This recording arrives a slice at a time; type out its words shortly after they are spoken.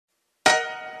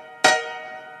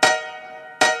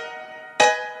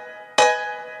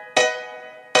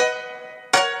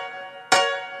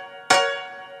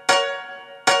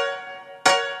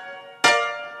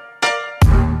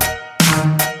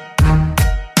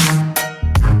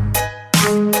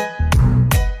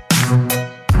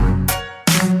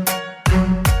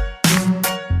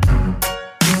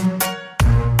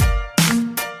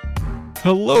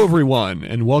everyone,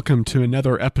 and welcome to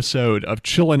another episode of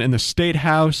Chillin in the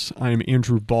Statehouse. I'm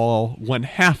Andrew Ball, one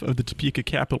half of the Topeka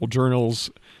Capital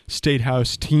Journal's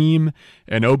Statehouse team,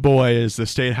 and oh boy, is the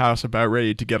Statehouse about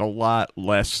ready to get a lot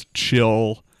less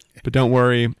chill. But don't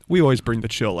worry, we always bring the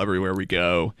chill everywhere we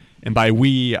go. And by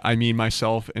we, I mean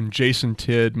myself and Jason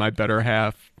Tidd, my better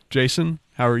half. Jason,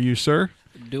 how are you, sir?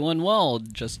 Doing well,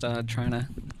 just trying to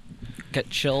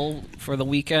get chill for the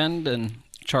weekend and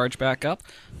charge back up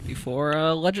before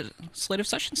legislative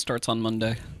session starts on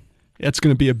Monday. It's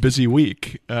going to be a busy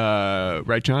week,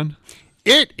 right, John?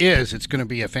 It is. It's going to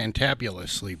be a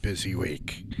fantabulously busy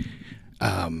week.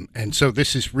 And so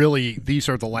these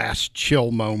are the last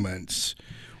chill moments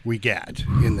we get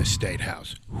in the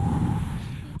Statehouse.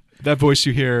 That voice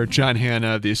you hear, John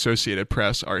Hanna of the Associated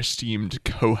Press, our esteemed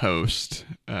co-host.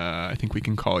 I think we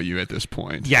can call you at this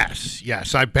point. Yes.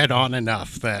 I bet on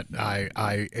enough that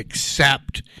I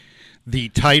accept the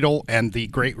title and the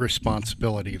great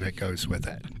responsibility that goes with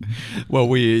it. Well,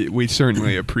 we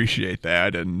certainly appreciate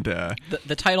that. And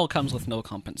the title comes with no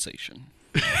compensation.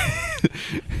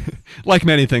 Like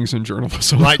many things in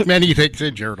journalism.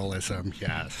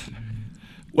 Yes.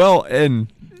 Well,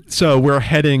 and so we're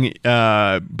heading,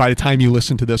 by the time you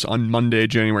listen to this on Monday,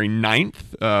 January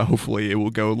 9th, hopefully it will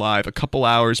go live a couple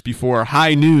hours before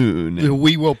high noon.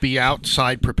 We will be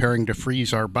outside preparing to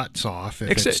freeze our butts off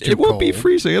if it's too cold. It won't be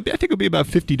freezing. I think it'll be about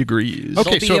 50 degrees.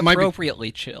 Okay, it'll be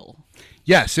appropriately chill.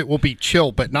 Yes, it will be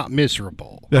chill, but not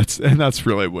miserable. That's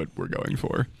really what we're going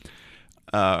for.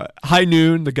 High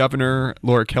noon, the governor,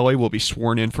 Laura Kelly, will be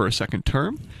sworn in for a second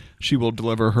term. She will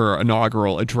deliver her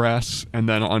inaugural address, and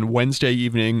then on Wednesday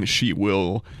evening, she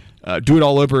will do it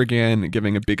all over again,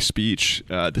 giving a big speech,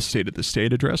 the State of the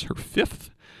State address, her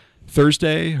fifth.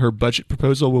 Thursday, her budget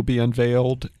proposal will be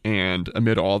unveiled, and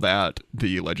amid all that,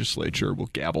 the legislature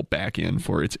will gavel back in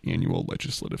for its annual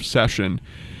legislative session.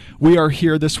 We are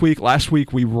here this week. Last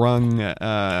week, we rung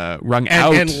out.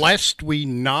 And lest we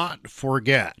not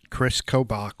forget, Chris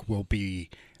Kobach will be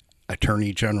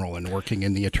Attorney General and working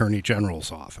in the Attorney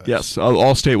General's office. Yes,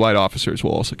 all statewide officers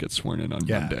will also get sworn in on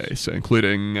Monday, so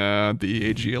including the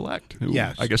AG-elect, who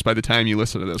I guess by the time you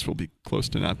listen to this will be close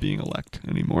to not being elect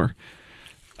anymore.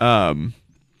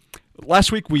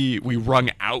 Last week we wrung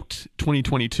out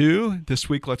 2022. This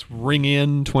week let's ring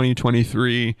in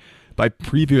 2023 by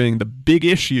previewing the big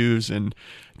issues. And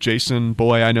Jason,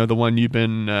 boy, I know the one you've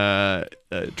been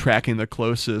tracking the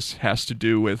closest has to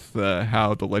do with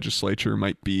how the legislature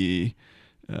might be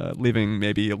leaving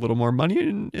maybe a little more money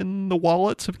in the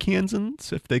wallets of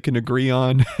Kansans, if they can agree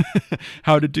on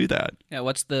how to do that. Yeah,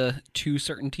 what's the two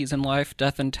certainties in life,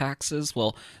 death and taxes?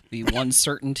 Well, the one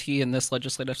certainty in this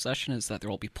legislative session is that there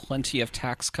will be plenty of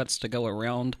tax cuts to go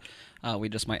around. We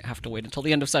just might have to wait until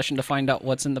the end of session to find out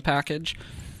what's in the package.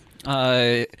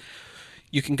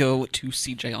 You can go to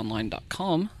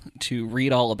cjonline.com to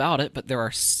read all about it, but there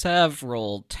are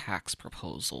several tax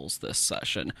proposals this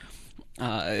session.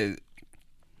 I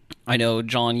know,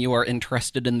 John, you are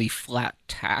interested in the flat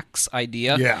tax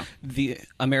idea. Yeah. The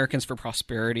Americans for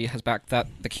Prosperity has backed that.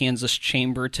 The Kansas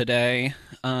Chamber today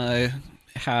they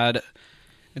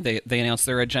announced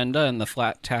their agenda, and the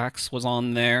flat tax was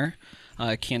on there.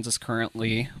 Kansas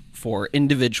currently, for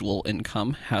individual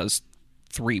income, has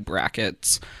 3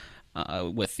 brackets,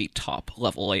 with the top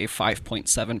level a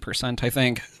 5.7%, I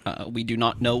think. We do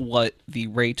not know what the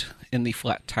rate in the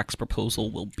flat tax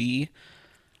proposal will be.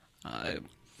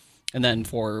 And then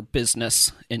for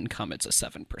business income, it's a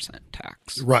 7%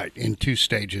 tax. Right, in 2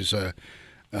 stages.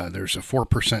 There's a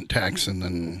 4% tax and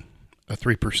then a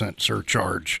 3%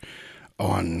 surcharge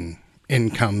on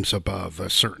incomes above a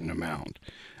certain amount.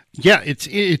 Yeah,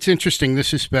 it's interesting.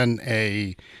 This has been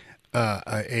a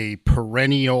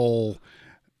perennial,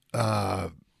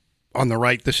 on the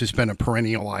right, this has been a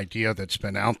perennial idea that's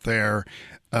been out there.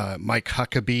 Mike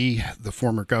Huckabee, the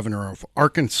former governor of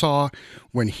Arkansas,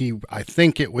 I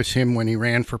think it was him when he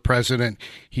ran for president,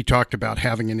 he talked about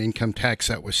having an income tax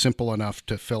that was simple enough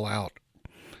to fill out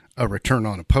a return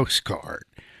on a postcard.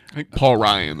 I think Paul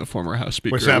Ryan, the former House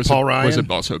Speaker, was Paul Ryan? Was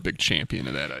also a big champion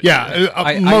of that idea. Yeah,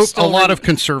 a lot of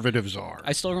conservatives are.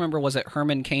 I still remember, was it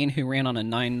Herman Cain who ran on a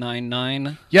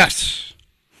 999? Yes,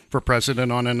 for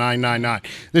president on a 999.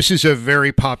 This is a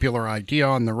very popular idea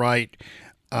on the right.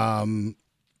 One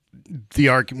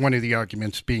of the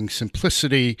arguments being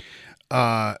simplicity.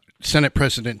 Senate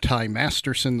President Ty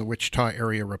Masterson, the Wichita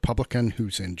area Republican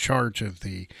who's in charge of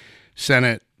the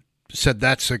Senate, said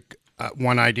that's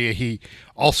one idea. He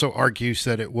also argues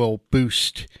that it will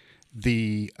boost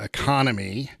the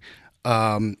economy,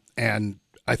 and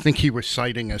I think he was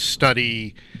citing a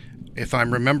study if I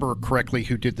remember correctly,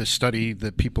 who did the study,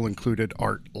 the people included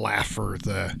Art Laffer,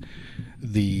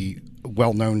 the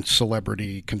well-known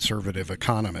celebrity conservative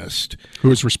economist, who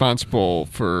was responsible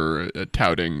for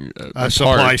touting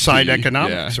supply side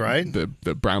economics, right? The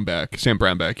Sam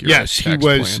Brownback. Yes, he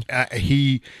was.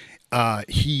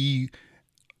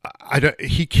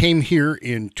 He came here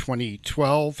in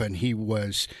 2012, and he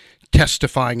was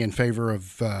testifying in favor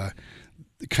of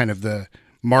kind of the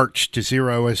March to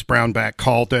Zero, as Brownback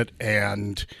called it,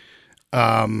 and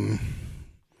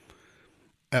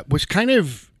was kind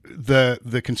of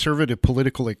the conservative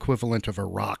political equivalent of a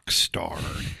rock star,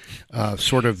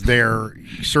 sort of their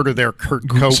Kurt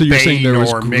Cobain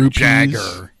or Mick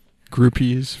Jagger.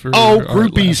 Groupies for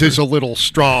groupies is a little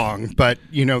strong, but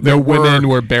women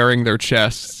were baring their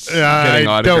chests. I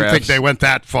autographs. Don't think they went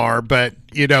that far, but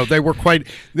they were quite.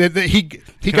 He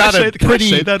got a pretty. Can I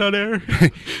say that on air?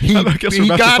 he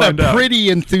got a pretty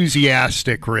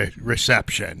enthusiastic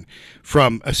reception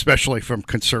especially from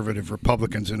conservative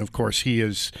Republicans, and of course he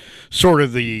is sort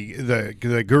of the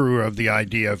guru of the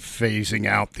idea of phasing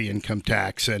out the income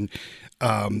tax and.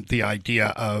 The idea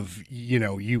of,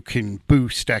 you can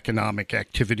boost economic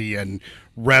activity and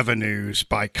revenues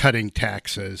by cutting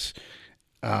taxes.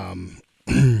 Of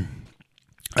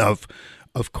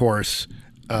course,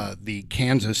 the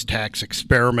Kansas tax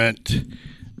experiment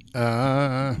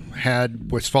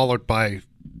was followed by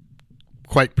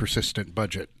quite persistent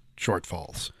budget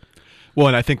shortfalls. Well,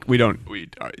 and I think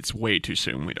it's way too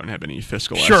soon. We don't have any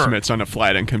fiscal estimates on a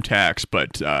flat income tax,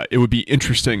 but it would be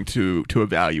interesting to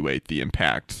evaluate the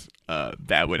impact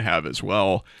that would have as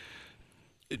well.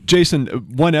 Jason,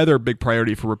 one other big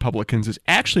priority for Republicans is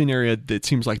actually an area that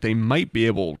seems like they might be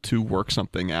able to work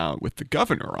something out with the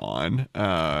governor on,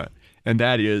 and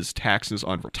that is taxes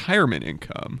on retirement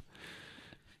income.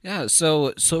 Yeah,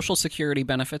 so Social Security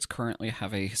benefits currently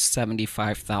have a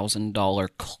 $75,000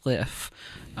 cliff.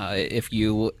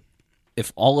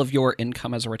 If all of your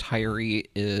income as a retiree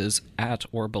is at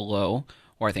or below,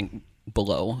 or I think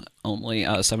below only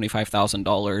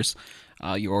 $75,000,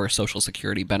 your Social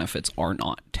Security benefits are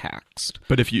not taxed.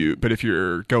 But if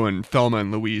you're going Thelma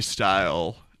and Louise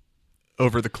style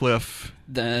over the cliff,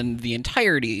 then the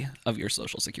entirety of your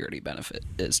Social Security benefit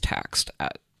is taxed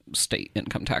at state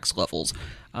income tax levels.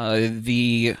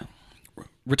 The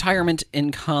retirement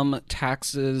income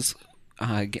taxes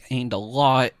gained a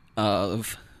lot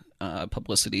of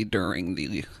publicity during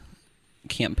the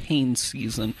campaign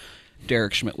season.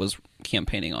 Derek Schmidt was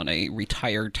campaigning on a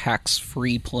retired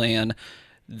tax-free plan.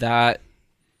 That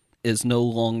is no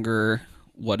longer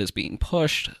what is being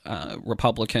pushed.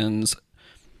 Republicans,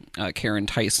 Karen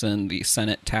Tyson, the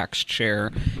Senate tax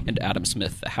chair, and Adam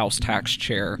Smith, the House tax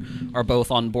chair, are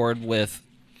both on board with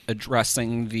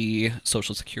addressing the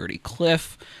Social Security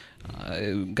cliff.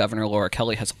 Governor Laura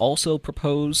Kelly has also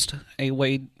proposed a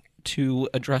way to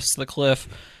address the cliff.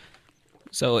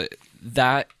 So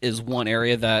that is one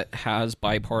area that has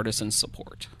bipartisan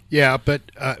support. Yeah, but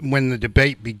when the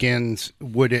debate begins,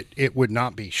 it would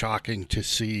not be shocking to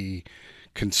see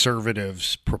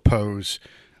conservatives propose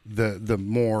the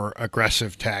more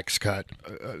aggressive tax cut,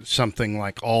 something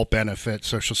like all benefits,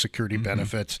 Social Security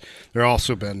benefits. There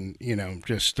also been,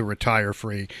 just the retire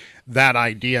free. That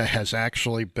idea has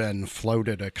actually been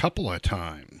floated a couple of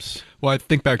times. Well, I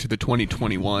think back to the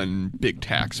 2021 big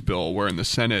tax bill, where in the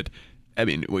Senate, I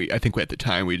think at the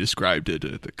time we described it,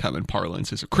 the common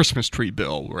parlance, as a Christmas tree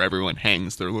bill where everyone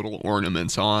hangs their little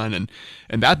ornaments on, and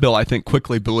that bill I think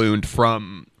quickly ballooned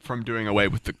from doing away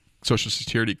with the Social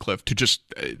Security cliff to just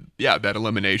that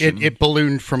elimination. It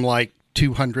ballooned from like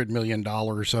 $200 million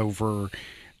over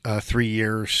 3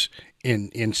 years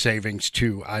in savings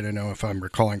to, I don't know if I'm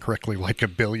recalling correctly, like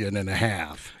 $1.5 billion.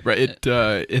 Right. It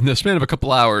in the span of a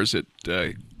couple hours, it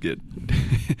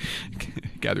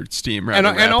gathered steam rather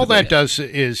rapidly. And all that does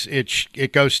is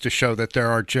it goes to show that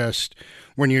there are just,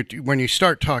 when you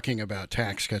start talking about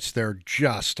tax cuts, there are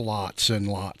just lots and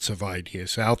lots of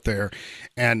ideas out there,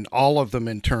 and all of them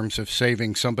in terms of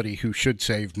saving somebody who should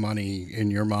save money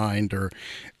in your mind, or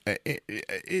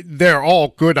they're all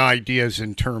good ideas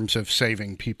in terms of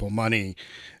saving people money.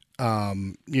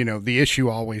 The issue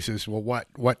always is, well,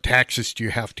 what taxes do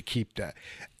you have to keep to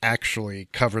actually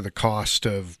cover the cost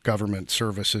of government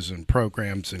services and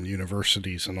programs and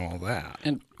universities and all that?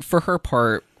 And for her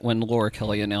part, when Laura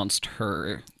Kelly announced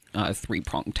her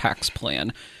three-pronged tax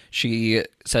plan, she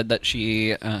said that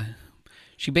she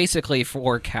basically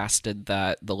forecasted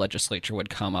that the legislature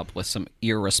would come up with some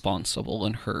irresponsible,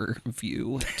 in her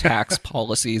view, tax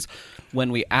policies.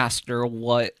 When we asked her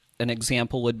what an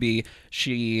example would be,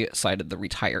 she cited the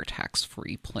retire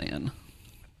tax-free plan.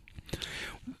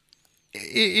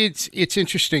 It's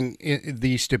interesting,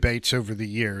 these debates over the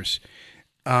years,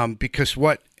 because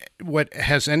what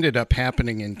has ended up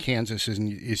happening in Kansas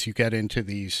is you get into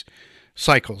these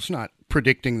cycles, not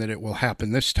predicting that it will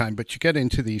happen this time, but you get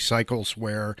into these cycles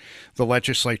where the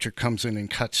legislature comes in and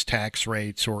cuts tax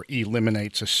rates or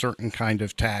eliminates a certain kind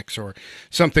of tax or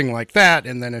something like that.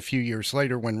 And then a few years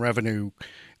later, when revenue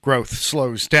growth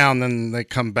slows down, then they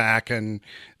come back and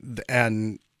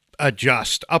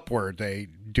adjust upward. They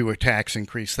do a tax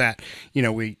increase. That,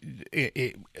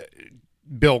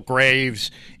 Bill Graves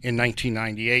in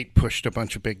 1998 pushed a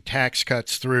bunch of big tax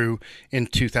cuts through. In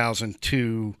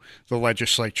 2002, the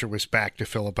legislature was back to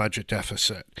fill a budget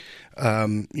deficit.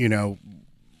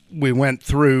 We went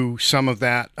through some of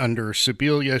that under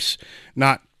Sebelius,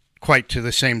 not quite to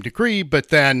the same degree, but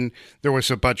then there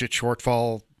was a budget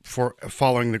shortfall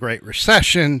following the Great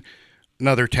Recession.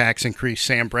 Another tax increase,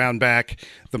 Sam Brown back,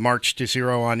 the march to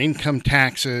zero on income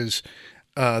taxes.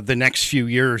 The next few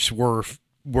years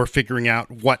we're figuring out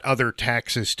what other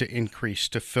taxes to increase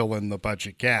to fill in the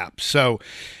budget gap. So,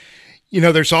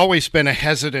 there's always been a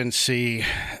hesitancy.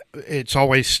 It's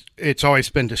always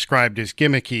been described as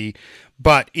gimmicky,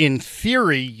 but in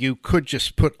theory, you could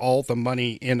just put all the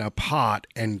money in a pot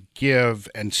and give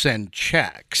and send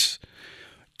checks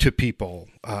to people.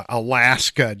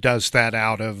 Alaska does that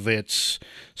out of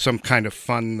some kind of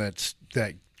fund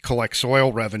that collects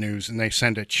oil revenues, and they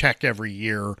send a check every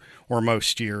year or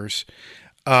most years.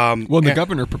 The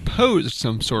governor proposed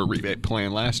some sort of rebate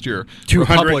plan last year.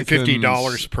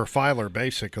 $250 per filer,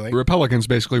 basically. Republicans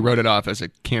basically wrote it off as a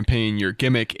campaign year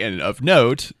gimmick, and of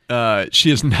note, she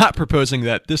is not proposing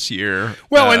that this year.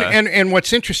 Well, and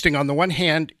what's interesting, on the one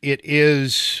hand, it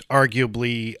is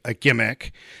arguably a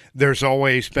gimmick. There's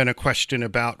always been a question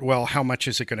about, well, how much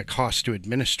is it going to cost to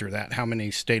administer that? How many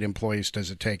state employees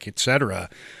does it take, et cetera?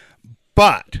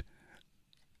 But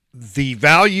the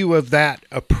value of that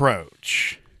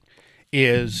approach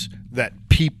is that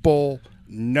people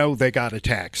know they got a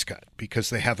tax cut because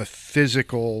they have a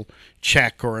physical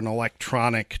check or an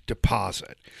electronic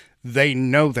deposit. They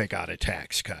know they got a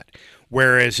tax cut.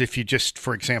 Whereas if you just,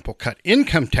 for example, cut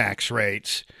income tax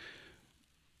rates,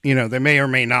 they may or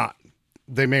may not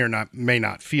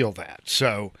feel that.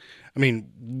 So,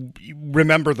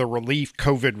 remember the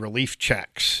COVID relief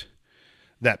checks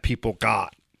that people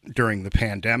got during the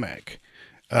pandemic.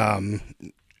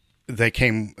 They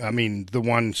came, the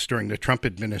ones during the Trump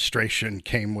administration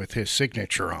came with his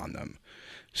signature on them.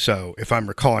 So, if I'm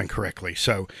recalling correctly.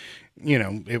 So,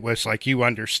 it was like you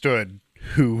understood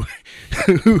who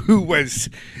was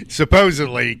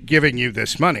supposedly giving you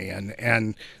this money.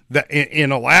 And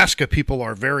in Alaska, people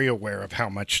are very aware of how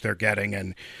much they're getting.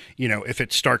 And, if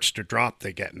it starts to drop,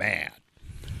 they get mad.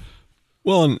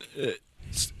 Well, and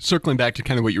circling back to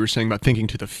kind of what you were saying about thinking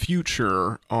to the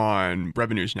future on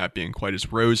revenues not being quite as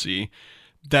rosy,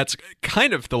 that's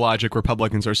kind of the logic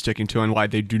Republicans are sticking to and why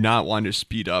they do not want to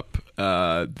speed up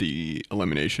the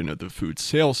elimination of the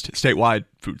statewide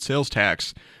food sales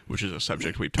tax, which is a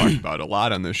subject we've talked about a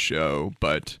lot on this show.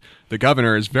 But the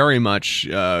governor is very much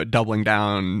doubling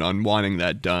down on wanting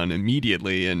that done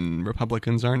immediately, and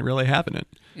Republicans aren't really having it.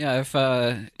 Yeah,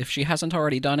 if she hasn't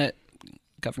already done it,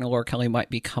 Governor Laura Kelly might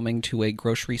be coming to a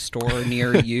grocery store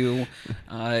near you.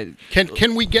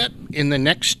 Can we get, in the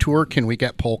next tour, can we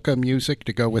get polka music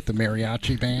to go with the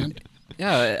mariachi band?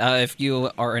 Yeah, if you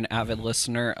are an avid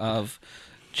listener of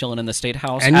Chillin in the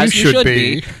Statehouse, and as you should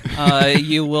be.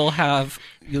 you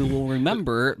will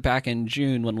remember back in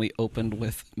June when we opened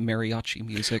with mariachi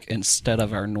music instead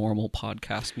of our normal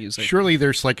podcast music. Surely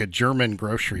there's like a German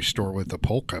grocery store with a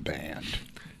polka band.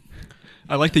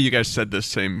 I like that you guys said this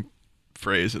same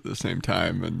phrase at the same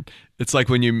time, and it's like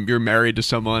when you're married to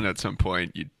someone, at some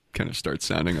point you kind of start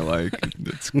sounding alike.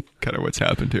 That's kind of what's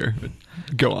happened here. But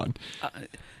go on.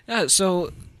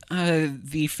 So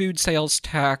the food sales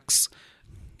tax,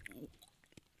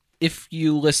 if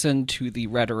you listen to the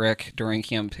rhetoric during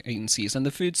campaign season,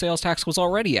 the food sales tax was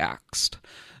already axed,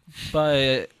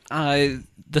 but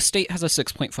the state has a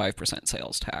 6.5%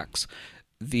 sales tax.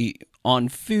 On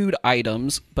food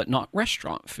items, but not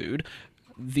restaurant food,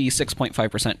 the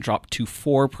 6.5% dropped to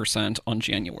 4% on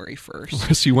January 1st.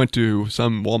 Unless you went to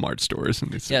some Walmart stores in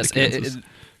the state of Kansas.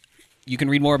 You can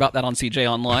read more about that on CJ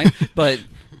Online, but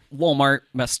Walmart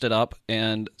messed it up,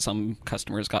 and some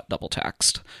customers got double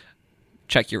taxed.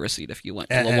 Check your receipt if you went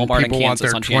to Walmart in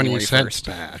Kansas on January 1st.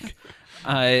 Back.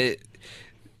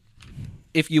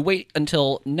 If you wait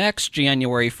until next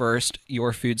January 1st,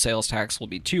 your food sales tax will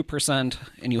be 2%,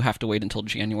 and you have to wait until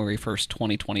January 1st,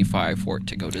 2025 for it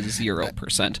to go to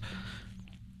 0%.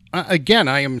 again,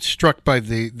 I am struck by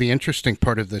the interesting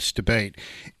part of this debate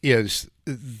is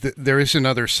there is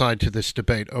another side to this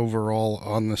debate overall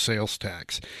on the sales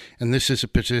tax. And this is a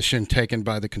position taken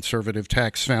by the Conservative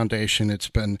Tax Foundation. It's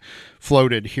been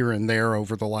floated here and there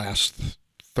over the last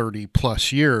 30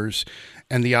 plus years.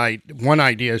 And one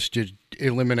idea is to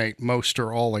eliminate most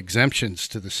or all exemptions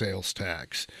to the sales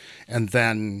tax and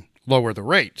then lower the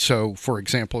rate. So, for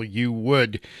example, you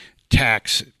would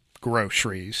tax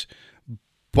groceries,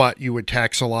 but you would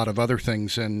tax a lot of other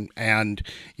things. And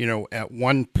you know, at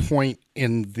one point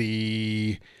in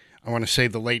I want to say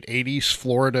the late 80s,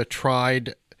 Florida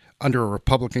tried, under a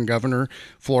Republican governor,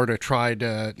 Florida tried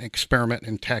an experiment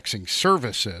in taxing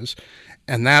services.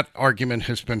 And that argument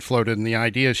has been floated. And the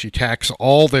idea is you tax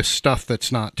all this stuff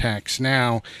that's not taxed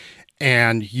now,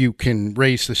 and you can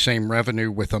raise the same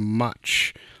revenue with a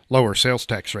much lower sales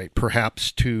tax rate,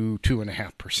 perhaps to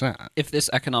 2.5%. If this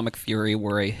economic theory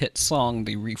were a hit song,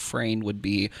 the refrain would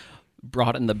be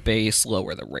broaden the base,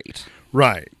 lower the rate.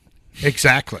 Right.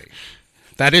 Exactly.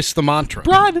 That is the mantra.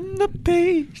 Broaden the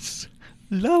base,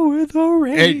 lower the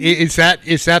rate. Is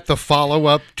that the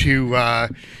follow-up to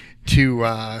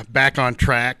Back on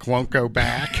Track, Won't Go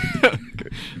Back?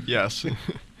 Yes,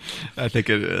 I think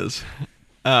it is.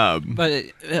 But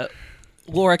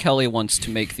Laura Kelly wants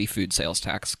to make the food sales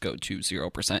tax go to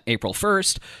 0% April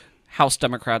 1st. House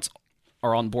Democrats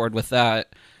are on board with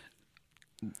that.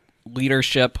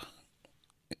 Leadership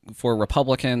for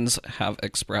Republicans have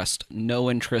expressed no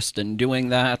interest in doing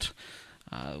that.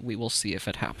 We will see if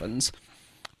it happens.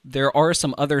 There are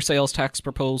some other sales tax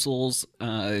proposals.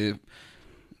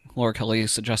 Laura Kelly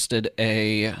suggested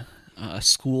a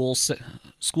school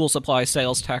supply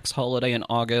sales tax holiday in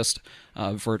August.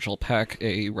 Virgil Peck,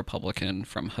 a Republican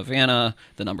from Havana,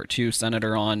 the number 2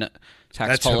 senator on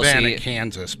tax policy. That's Havana,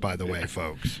 Kansas, by the way,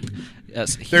 folks.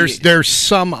 Yes, there's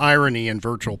some irony in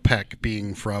Virgil Peck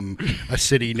being from a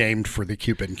city named for the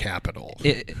Cuban capital.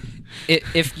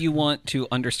 If you want to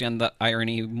understand the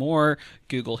irony more,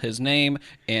 Google his name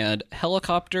and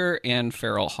helicopter and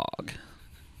feral hog.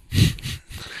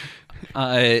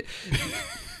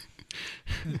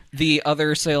 The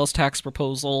other sales tax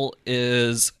proposal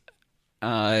is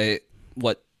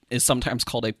what is sometimes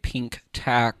called a pink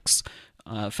tax.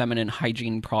 Feminine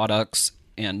hygiene products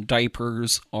and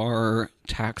diapers are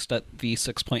taxed at the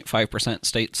 6.5%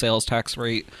 state sales tax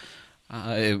rate.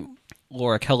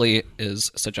 Laura Kelly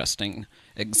is suggesting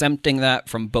exempting that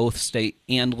from both state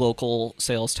and local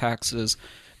sales taxes.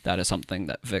 That is something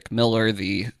that Vic Miller,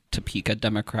 the Topeka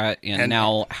Democrat and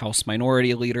now House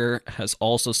Minority Leader, has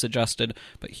also suggested,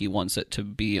 but he wants it to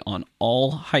be on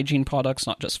all hygiene products,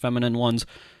 not just feminine ones.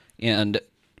 And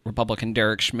Republican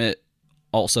Derek Schmidt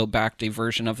also backed a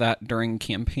version of that during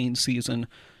campaign season.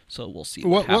 So we'll see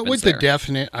what happens would there.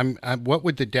 What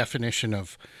would the definition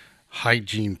of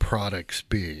hygiene products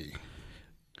be?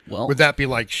 Well, would that be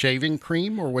like shaving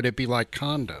cream, or would it be like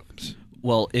condoms?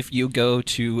 Well, if you go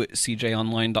to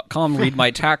cjonline.com, read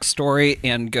my tax story,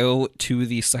 and go to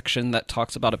the section that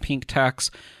talks about a pink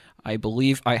tax, I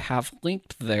believe I have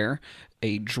linked there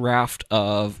a draft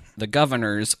of the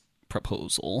governor's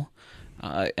proposal,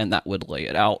 and that would lay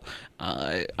it out.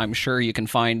 I'm sure you can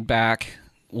find back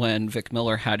when Vic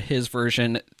Miller had his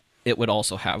version, it would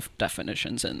also have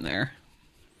definitions in there.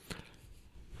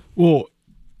 Well,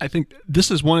 I think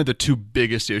this is one of the 2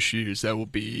 biggest issues that will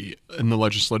be in the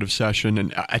legislative session.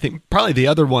 And I think probably the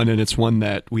other one, and it's one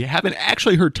that we haven't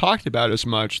actually heard talked about as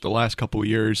much the last couple of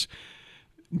years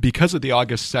because of the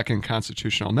August 2nd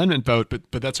constitutional amendment vote,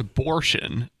 but that's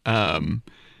abortion. The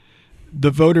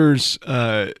voters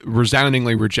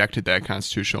resoundingly rejected that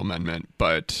constitutional amendment,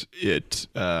 but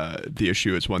the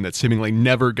issue is one that seemingly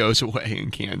never goes away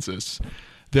in Kansas.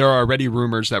 There are already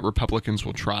rumors that Republicans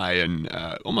will try and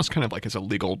almost kind of like as a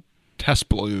legal test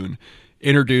balloon,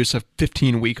 introduce a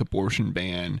 15-week abortion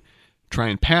ban, try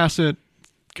and pass it,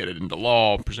 get it into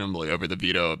law, presumably over the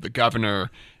veto of the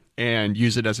governor, and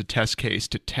use it as a test case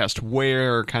to test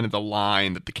where kind of the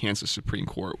line that the Kansas Supreme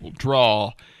Court will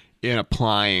draw in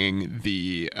applying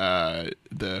the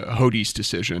Hodis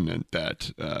decision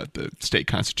that the state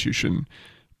constitution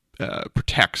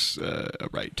protects a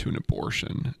right to an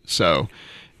abortion. So,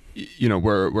 you know,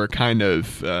 we're kind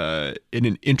of in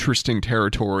an interesting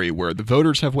territory where the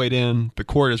voters have weighed in, the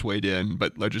court has weighed in,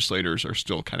 but legislators are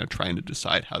still kind of trying to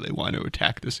decide how they want to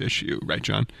attack this issue. Right,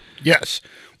 John? Yes.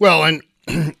 Well,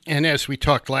 and as we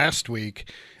talked last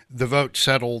week, the vote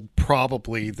settled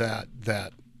probably that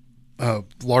a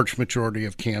large majority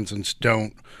of Kansans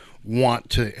don't want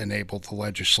to enable the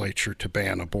legislature to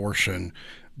ban abortion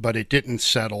but it didn't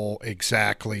settle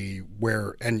exactly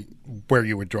where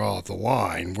you would draw the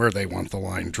line, where they want the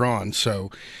line drawn.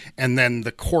 So, and then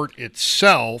the court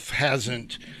itself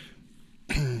hasn't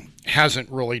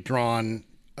really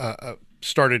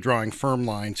started drawing firm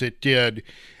lines. It did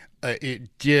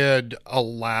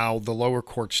allow the lower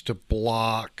courts to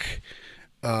block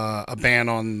a ban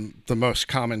on the most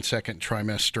common second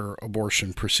trimester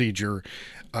abortion procedure.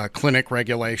 Clinic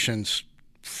regulations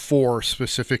for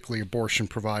specifically abortion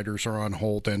providers are on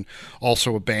hold, and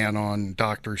also a ban on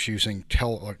doctors using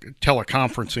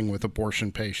teleconferencing with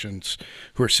abortion patients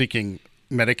who are seeking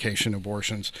medication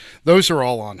abortions. Those are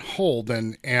all on hold,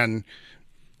 and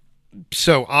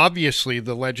so obviously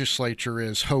the legislature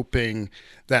is hoping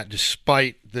that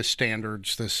despite the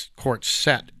standards this court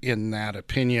set in that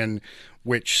opinion,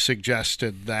 which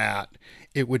suggested that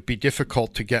it would be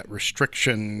difficult to get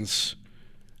restrictions,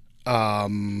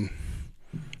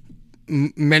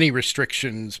 many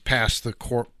restrictions past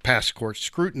court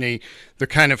scrutiny, they're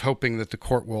kind of hoping that the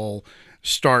court will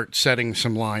start setting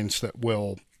some lines that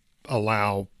will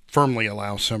firmly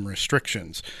allow some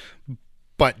restrictions.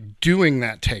 But doing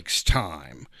that takes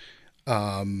time.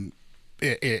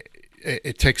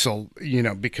 It takes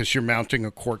because you're mounting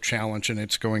a court challenge and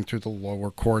it's going through the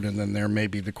lower court, and then there may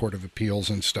be the Court of Appeals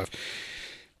and stuff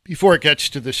before it gets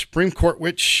to the Supreme Court,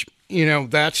 which,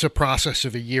 that's a process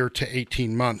of a year to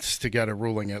 18 months to get a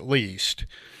ruling at least.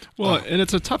 Well, and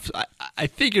it's a tough, I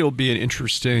think it'll be an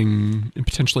interesting and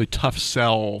potentially tough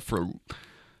sell for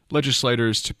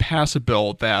legislators to pass a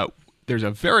bill that there's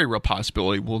a very real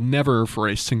possibility will never for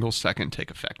a single second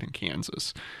take effect in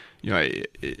Kansas.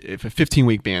 If a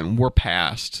 15-week ban were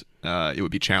passed, it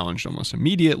would be challenged almost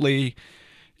immediately,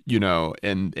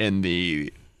 and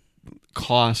the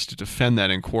cost to defend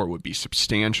that in court would be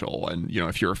substantial. And,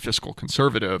 if you're a fiscal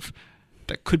conservative,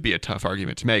 that could be a tough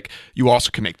argument to make. You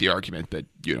also can make the argument that,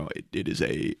 it is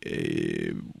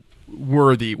a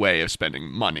worthy way of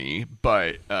spending money,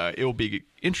 but it will be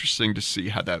interesting to see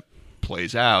how that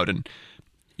plays out. And,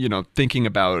 thinking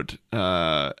about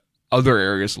other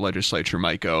areas the legislature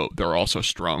might go, there are also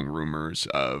strong rumors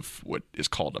of what is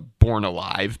called a Born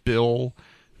Alive bill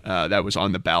that was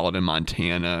on the ballot in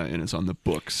Montana and is on the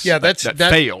books. Yeah, that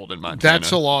failed in Montana.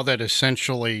 That's a law that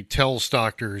essentially tells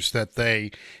doctors that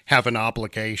they have an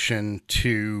obligation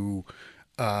to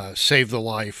save the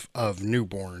life of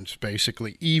newborns,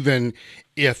 basically, even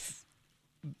if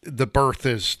the birth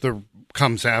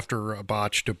comes after a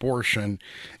botched abortion.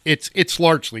 It's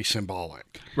largely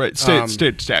symbolic. Right.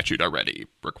 State statute already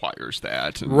requires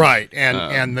that. And, right.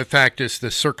 And the fact is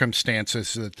the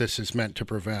circumstances that this is meant to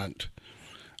prevent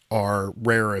are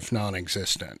rare if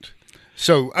non-existent.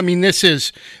 So, I mean, this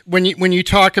is when you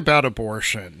talk about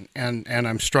abortion, and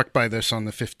I'm struck by this on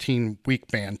the 15-week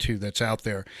ban too that's out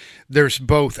there. There's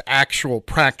both actual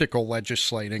practical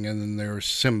legislating, and then there's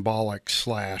symbolic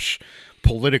 /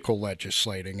 political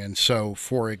legislating. And so,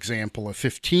 for example, a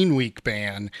 15-week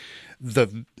ban,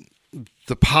 the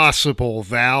possible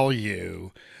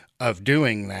value of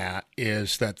doing that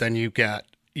is that then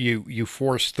you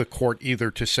force the court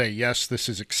either to say, yes, this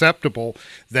is acceptable,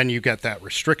 then you get that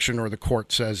restriction, or the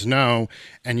court says no,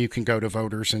 and you can go to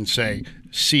voters and say,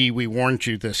 see, we warned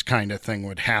you this kind of thing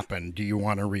would happen. Do you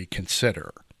want to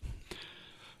reconsider?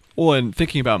 Well, and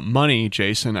thinking about money,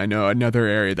 Jason, I know another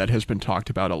area that has been talked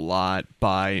about a lot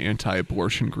by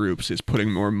anti-abortion groups is putting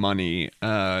more money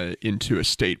into a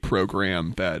state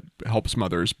program that helps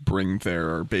mothers bring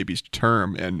their babies to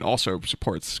term and also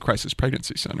supports crisis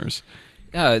pregnancy centers.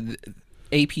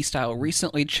 AP style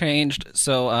recently changed,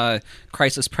 so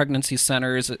crisis pregnancy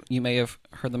centers, you may have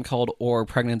heard them called, or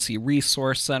pregnancy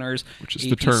resource centers. Which is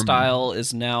AP the term. style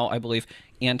is now, I believe,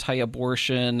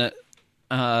 anti-abortion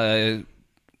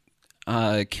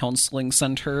counseling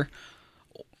center,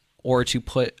 or to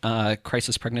put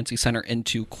crisis pregnancy center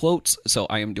into quotes, so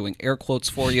I am doing air quotes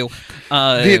for you.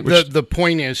 The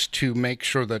point is to make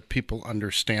sure that people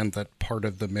understand that part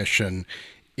of the mission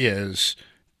is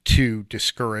to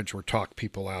discourage or talk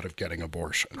people out of getting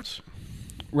abortions.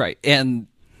 Right. And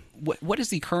what is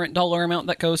the current dollar amount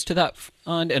that goes to that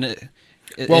fund? And it's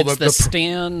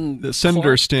the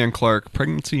Senator Stan Clark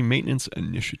Pregnancy Maintenance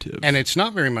Initiative. And it's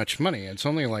not very much money. It's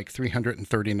only like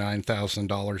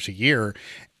 $339,000 a year,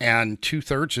 and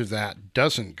 2/3 of that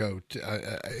doesn't go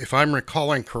to, if I'm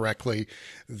recalling correctly,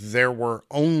 there were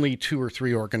only 2 or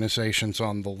 3 organizations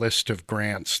on the list of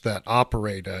grants that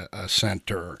operate a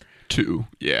center. 2,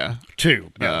 yeah.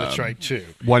 2, yeah, that's right, 2.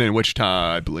 One in Wichita,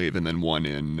 I believe, and then one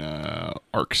in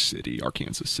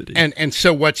Arkansas City. And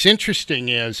so what's interesting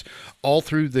is all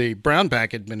through the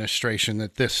Brownback administration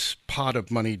that this pot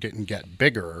of money didn't get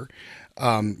bigger.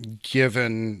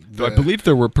 given Though I believe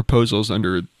there were proposals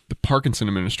under the Parkinson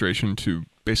administration to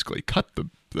basically cut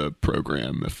the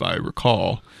program, if I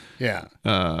recall. Yeah.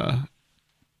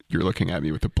 You're looking at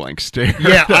me with a blank stare.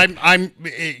 Yeah,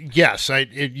 yes,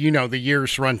 the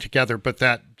years run together, but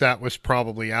that was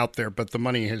probably out there, but the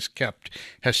money has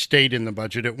stayed in the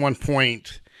budget. At one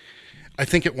point, I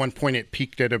think it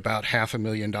peaked at about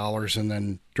 $500,000 and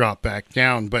then dropped back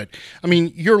down. But I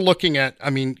mean, you're looking at,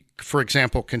 for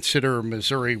example, consider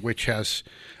Missouri, which has,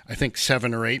 I think,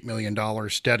 $7 or $8 million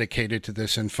dedicated to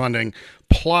this in funding,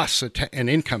 plus an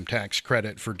income tax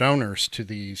credit for donors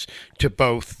to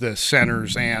both the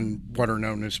centers and what are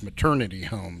known as maternity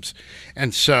homes.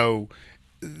 And so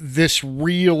this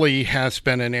really has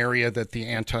been an area that the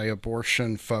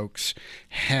anti-abortion folks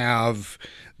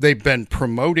they've been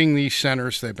promoting these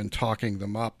centers, they've been talking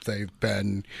them up, they've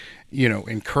been,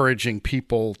 encouraging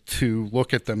people to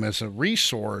look at them as a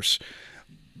resource.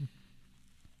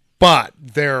 But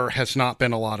there has not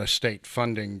been a lot of state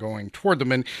funding going toward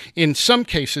them. And in some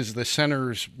cases, the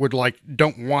centers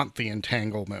don't want the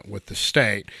entanglement with the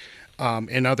state.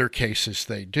 In other cases,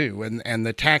 they do. And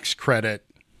the tax credit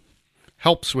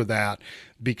helps with that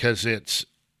because it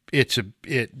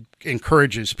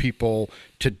encourages people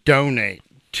to donate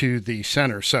to the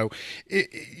center. So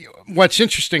what's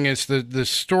interesting is the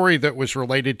story that was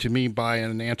related to me by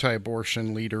an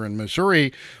anti-abortion leader in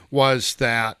Missouri was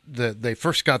that they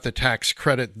first got the tax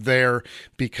credit there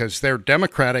because their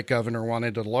Democratic governor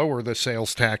wanted to lower the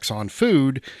sales tax on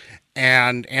food,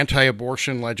 and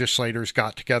anti-abortion legislators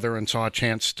got together and saw a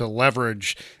chance to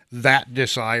leverage that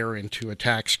desire into a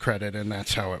tax credit, and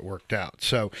that's how it worked out.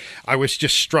 So I was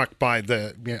just struck by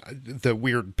the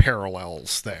weird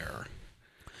parallels there.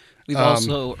 We've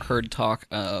also heard talk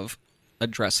of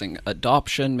addressing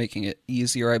adoption, making it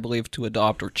easier, I believe, to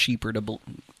adopt or cheaper to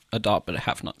adopt, but I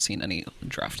have not seen any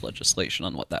draft legislation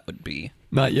on what that would be.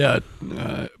 Not yet,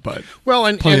 but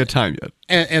plenty of time yet.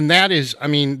 And that is,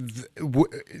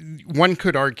 one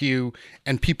could argue,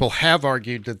 and people have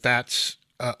argued, that that's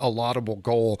a laudable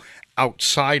goal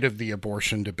outside of the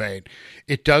abortion debate.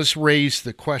 It does raise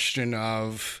the question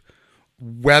of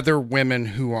whether women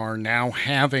who are now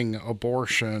having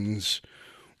abortions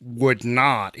would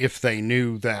not, if they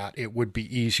knew that it would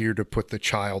be easier to put the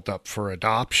child up for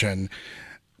adoption.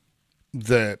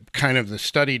 The kind of the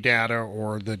study data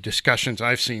or the discussions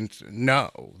I've seen,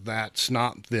 no, that's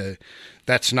not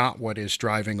what is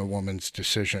driving a woman's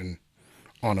decision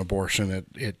on abortion.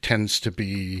 It tends to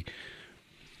be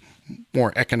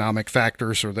more economic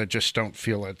factors, or they just don't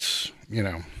feel it's,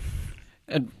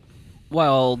 And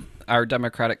while our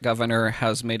Democratic governor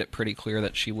has made it pretty clear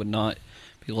that she would not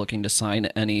be looking to sign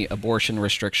any abortion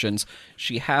restrictions,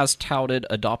 she has touted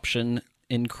adoption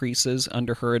increases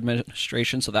under her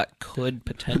administration, so that could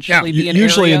potentially be an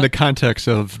usually area. In the context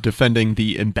of defending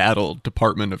the embattled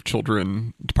Department for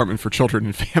Children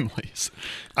and Families.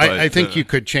 I think you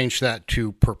could change that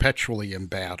to perpetually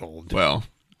embattled. Well,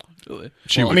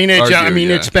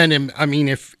 it's been.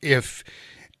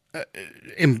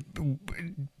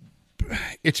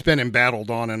 It's been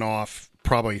embattled on and off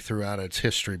probably throughout its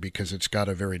history because it's got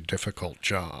a very difficult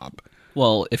job.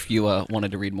 Well, if you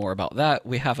wanted to read more about that,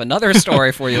 we have another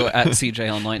story for you at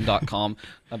cjonline.com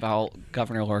about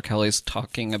Governor Laura Kelly's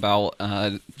talking about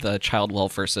the child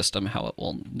welfare system, how it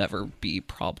will never be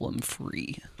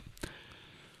problem-free.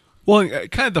 Well,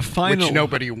 kind of the final...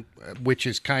 Which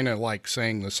is kind of like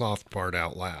saying the soft part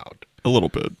out loud. A little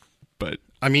bit, but...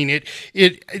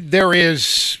 there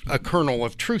is a kernel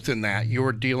of truth in that.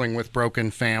 You're dealing with broken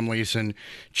families and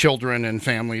children and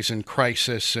families in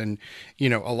crisis, and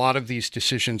a lot of these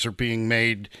decisions are being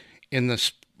made in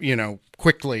this,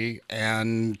 quickly,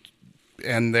 and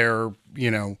they're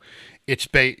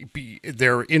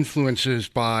they're influences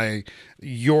by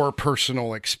your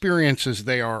personal experiences.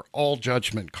 They are all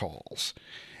judgment calls.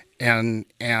 And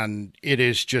it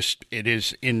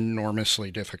is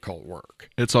enormously difficult work.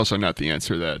 It's also not the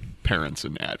answer that parents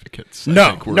and advocates you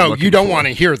don't want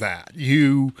to hear that.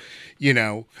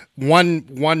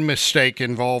 One mistake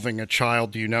involving a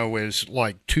child is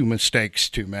like two mistakes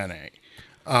too many.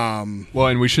 Well,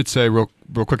 and we should say real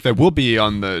quick that will be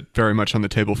very much on the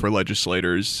table for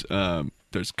legislators.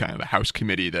 There's kind of a House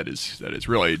committee that is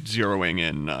really zeroing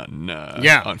in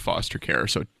on foster care.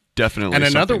 So. Definitely, and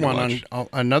another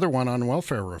one on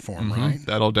welfare reform, right?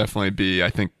 That'll definitely be, I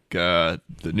think, the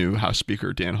new House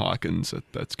Speaker Dan Hawkins.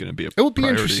 That's going to be It will be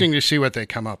priority. Interesting to see what they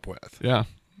come up with. Yeah.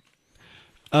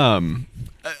 I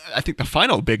think the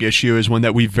final big issue is one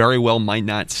that we very well might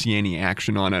not see any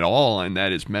action on at all, and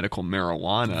that is medical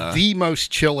marijuana. The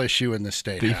most chill issue in the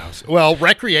Statehouse. Well,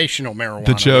 recreational marijuana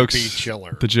would be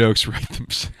chiller. The jokes write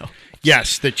themselves.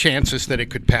 Yes, the chances that it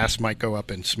could pass might go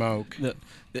up in smoke.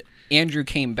 Andrew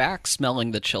came back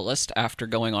smelling the chillest after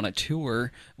going on a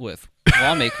tour with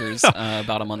lawmakers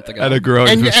about a month ago. At a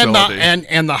growing facility.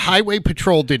 And the highway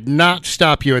patrol did not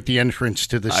stop you at the entrance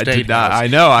to the Statehouse. I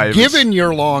know. Given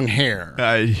your long hair.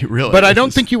 But I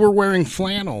don't think you were wearing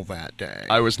flannel that day.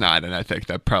 I was not, and I think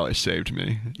that probably saved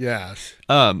me. Yes.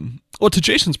 Well, to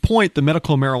Jason's point, the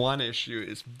medical marijuana issue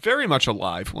is very much a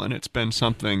live one. It's been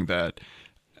something that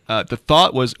the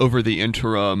thought was over the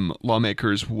interim,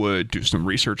 lawmakers would do some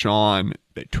research on.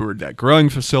 They toured that growing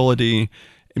facility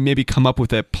and maybe come up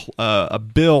with a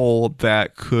bill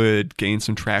that could gain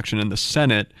some traction in the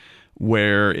Senate,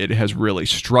 where it has really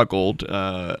struggled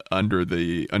under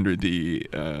the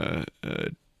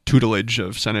tutelage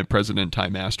of Senate President Ty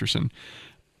Masterson.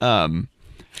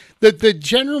 The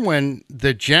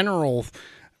general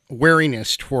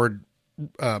wariness toward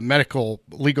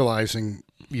legalizing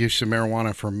use of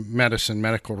marijuana for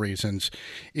medical reasons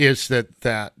is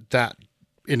that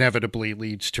inevitably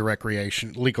leads to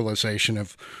legalization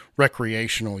of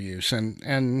recreational use,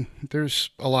 and there's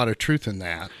a lot of truth in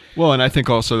that. Well, and I think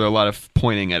also there are a lot of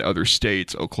pointing at other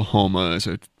states. Oklahoma is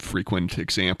a frequent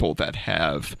example that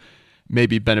have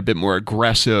maybe been a bit more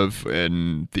aggressive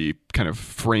in the kind of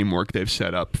framework they've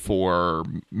set up for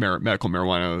medical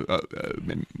marijuana,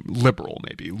 liberal,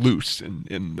 maybe loose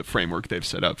in the framework they've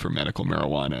set up for medical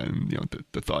marijuana. And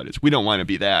the thought is we don't want to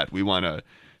be that. We want a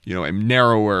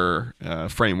narrower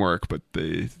framework, but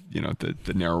the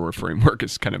narrower framework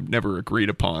is kind of never agreed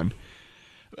upon.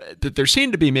 There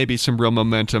seemed to be maybe some real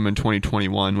momentum in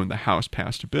 2021 when the House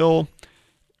passed a bill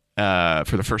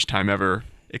for the first time ever.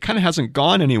 It kind of hasn't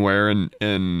gone anywhere,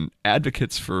 and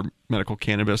advocates for medical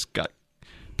cannabis got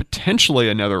potentially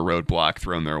another roadblock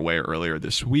thrown their way earlier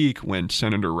this week when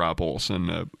Senator Rob Olson,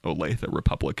 a Olathe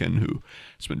Republican who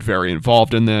has been very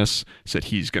involved in this, said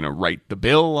he's going to write the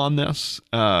bill on this.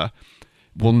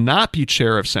 Will not be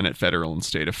chair of Senate Federal and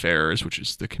State Affairs, which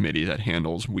is the committee that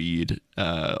handles weed,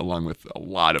 along with a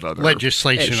lot of other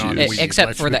legislation on weed.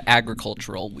 Except for the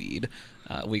agricultural weed.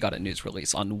 We got a news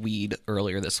release on weed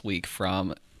earlier this week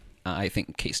from, I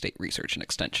think, K-State Research and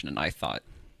Extension, and I thought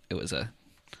it was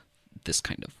this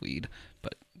kind of weed,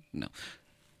 but no.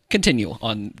 Continue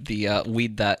on the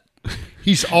weed that...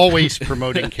 He's always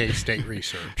promoting K-State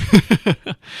Research.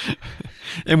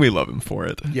 And we love him for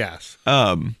it. Yes.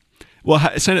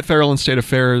 Well, Senate Federal and State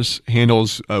Affairs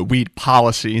handles weed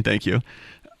policy. Thank you.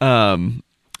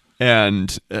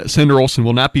 And Senator Olson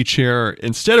will not be chair.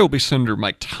 Instead, it will be Senator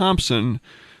Mike Thompson,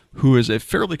 who is a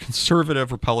fairly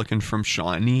conservative Republican from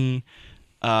Shawnee.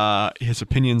 His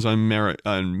opinions on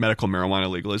medical marijuana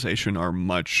legalization are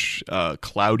much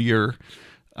cloudier.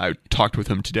 I talked with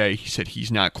him today. He said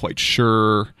he's not quite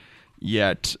sure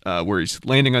yet where he's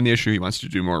landing on the issue. He wants to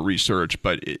do more research,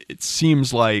 but it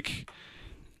seems like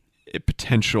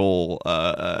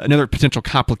another potential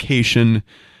complication,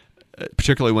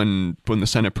 particularly when the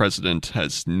Senate president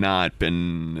has not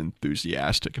been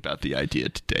enthusiastic about the idea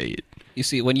to date. You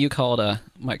see, when you called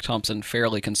Mike Thompson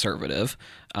fairly conservative,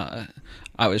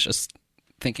 I was just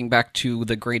thinking back to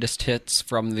the greatest hits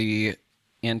from the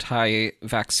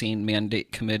Anti-Vaccine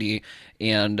Mandate Committee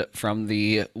and from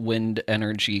the Wind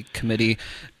Energy Committee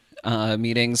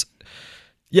meetings.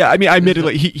 Yeah, I mean,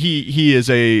 admittedly, he is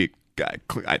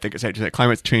I think it's actually a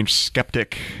climate change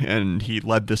skeptic, and he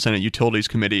led the Senate Utilities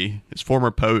Committee, his former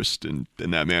post, in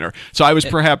that manner. So I was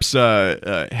perhaps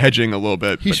hedging a little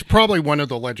bit. He's probably one of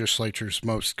the legislature's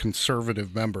most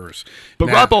conservative members. But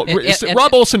Rob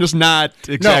Olson is not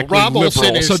exactly Rob liberal,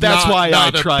 Olson is so that's why I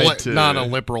tried to not a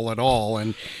liberal at all,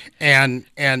 and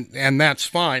that's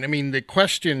fine. I mean, the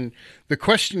question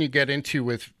you get into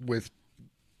with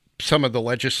some of the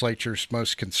legislature's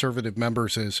most conservative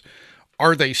members is,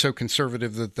 are they so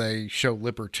conservative that they show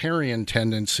libertarian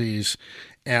tendencies,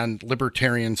 and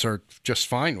libertarians are just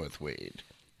fine with weed?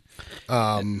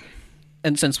 And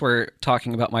since we're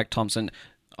talking about Mike Thompson,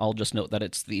 I'll just note that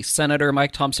it's the Senator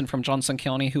Mike Thompson from Johnson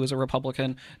County who is a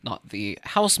Republican, not the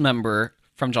House member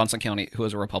from Johnson County who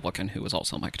is a Republican who is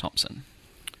also Mike Thompson.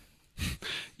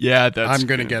 Yeah, that's I'm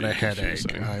going to get a headache.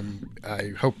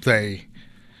 I hope they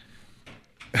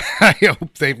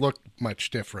look much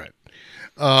different.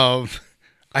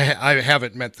 I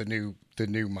haven't met the new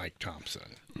Mike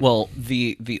Thompson. Well,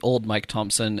 the old Mike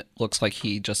Thompson looks like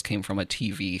he just came from a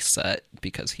TV set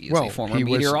because he is a former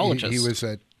meteorologist.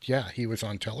 He was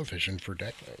on television for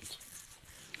decades.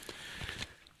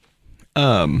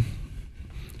 It'll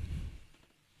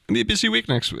be a busy week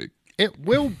next week. It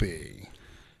will be.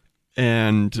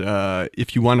 And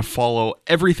if you want to follow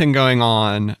everything going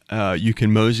on, you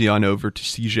can mosey on over to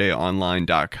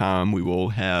cjonline.com. We will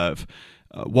have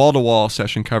wall-to-wall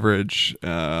session coverage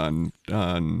on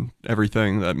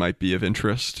everything that might be of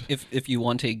interest. If you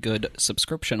want a good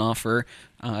subscription offer,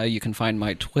 you can find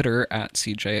my Twitter at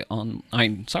CJ on.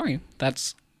 I'm sorry,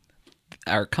 that's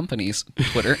our company's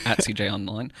Twitter at CJ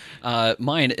Online.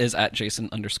 Mine is at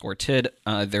Jason_Tid.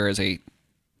 There is a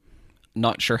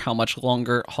not sure how much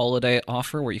longer holiday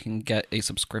offer where you can get a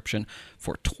subscription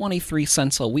for 23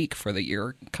 cents a week for the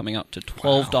year, coming up to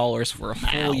 $12 for a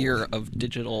full year of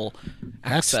digital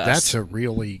access. That's a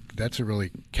really.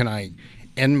 Can I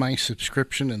end my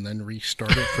subscription and then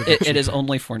restart it for it is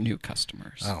only for new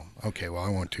customers. Oh, okay. Well, I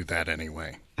won't do that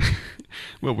anyway.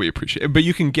 Well, we appreciate it. But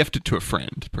you can gift it to a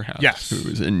friend, perhaps, Yes. who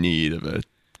is in need of a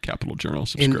Capital Journal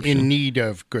subscription. In need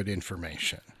of good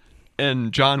information.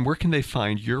 And John, where can they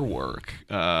find your work?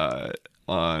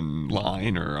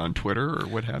 Online or on Twitter or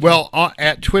what have you? Well,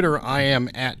 at Twitter, I am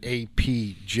at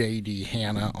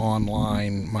APJDHannah.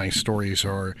 Online, my stories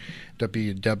are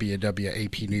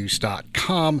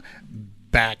www.apnews.com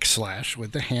 /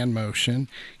 with the hand motion,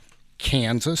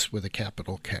 Kansas with a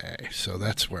capital K. So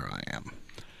that's where I am.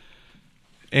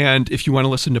 And if you want to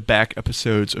listen to back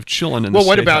episodes of Chillin' in the Well,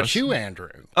 what Statehouse, about you,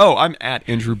 Andrew? Oh, I'm at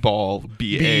Andrew Ball,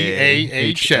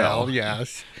 B-A-H-L,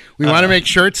 yes. We want to make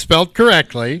sure it's spelled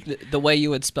correctly. The way you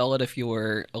would spell it if you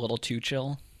were a little too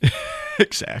chill.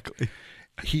 Exactly.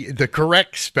 The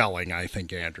correct spelling, I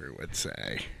think Andrew would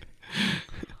say.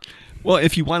 Well,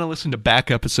 if you want to listen to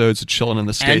back episodes of Chillin' in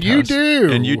the Statehouse,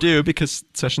 and you do, because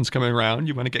session's coming around,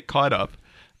 you want to get caught up.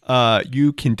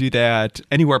 You can do that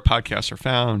anywhere podcasts are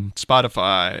found: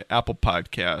 Spotify, Apple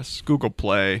Podcasts, Google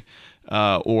Play,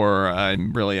 or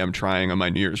I'm trying on my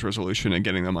New Year's resolution and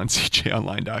getting them on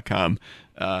cjonline.com.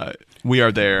 We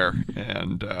are there,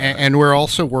 and we're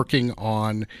also working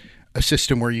on a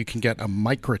system where you can get a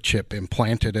microchip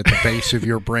implanted at the base of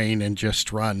your brain and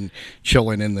just run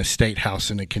Chillin' in the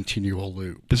Statehouse in a continual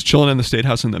loop. Is Chillin' in the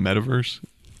Statehouse in the metaverse?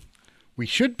 We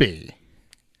should be.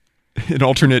 An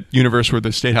alternate universe where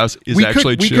the Statehouse is We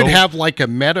chill? could have like a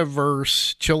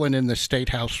metaverse Chillin' in the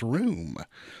Statehouse room.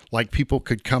 Like people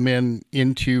could come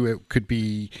into it. Could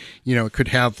be, it could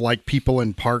have like people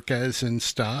in parkas and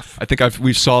stuff. I think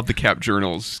we've solved the Cap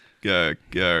Journal's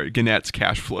Gannett's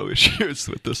cash flow issues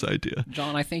with this idea.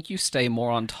 John, I think you stay more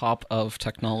on top of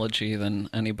technology than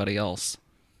anybody else.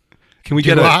 Can we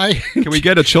get a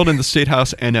Chillin' in the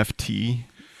Statehouse NFT?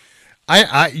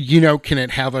 Can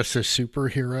it have us as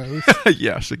superheroes?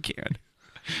 Yes, it can.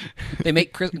 They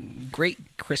make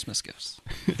great Christmas gifts.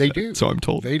 They do. So I'm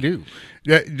told. They do.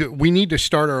 We need to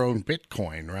start our own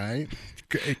Bitcoin, right?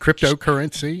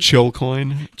 Cryptocurrency.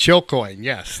 Chillcoin,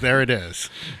 yes, there it is.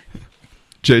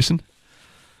 Jason?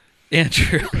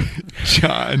 Andrew.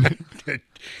 John.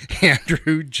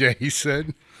 Andrew,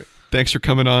 Jason. Thanks for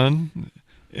coming on.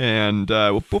 And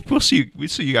we'll see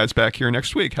you guys back here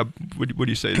next week. What do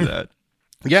you say to that?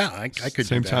 Yeah, I could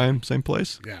same do that. time, same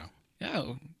place. Yeah,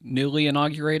 newly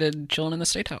inaugurated Chillin' in the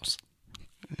Statehouse.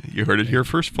 You heard it here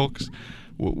first, folks.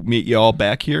 We'll meet you all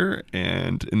back here,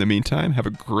 and in the meantime, have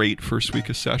a great first week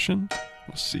of session.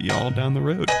 We'll see you all down the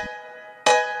road.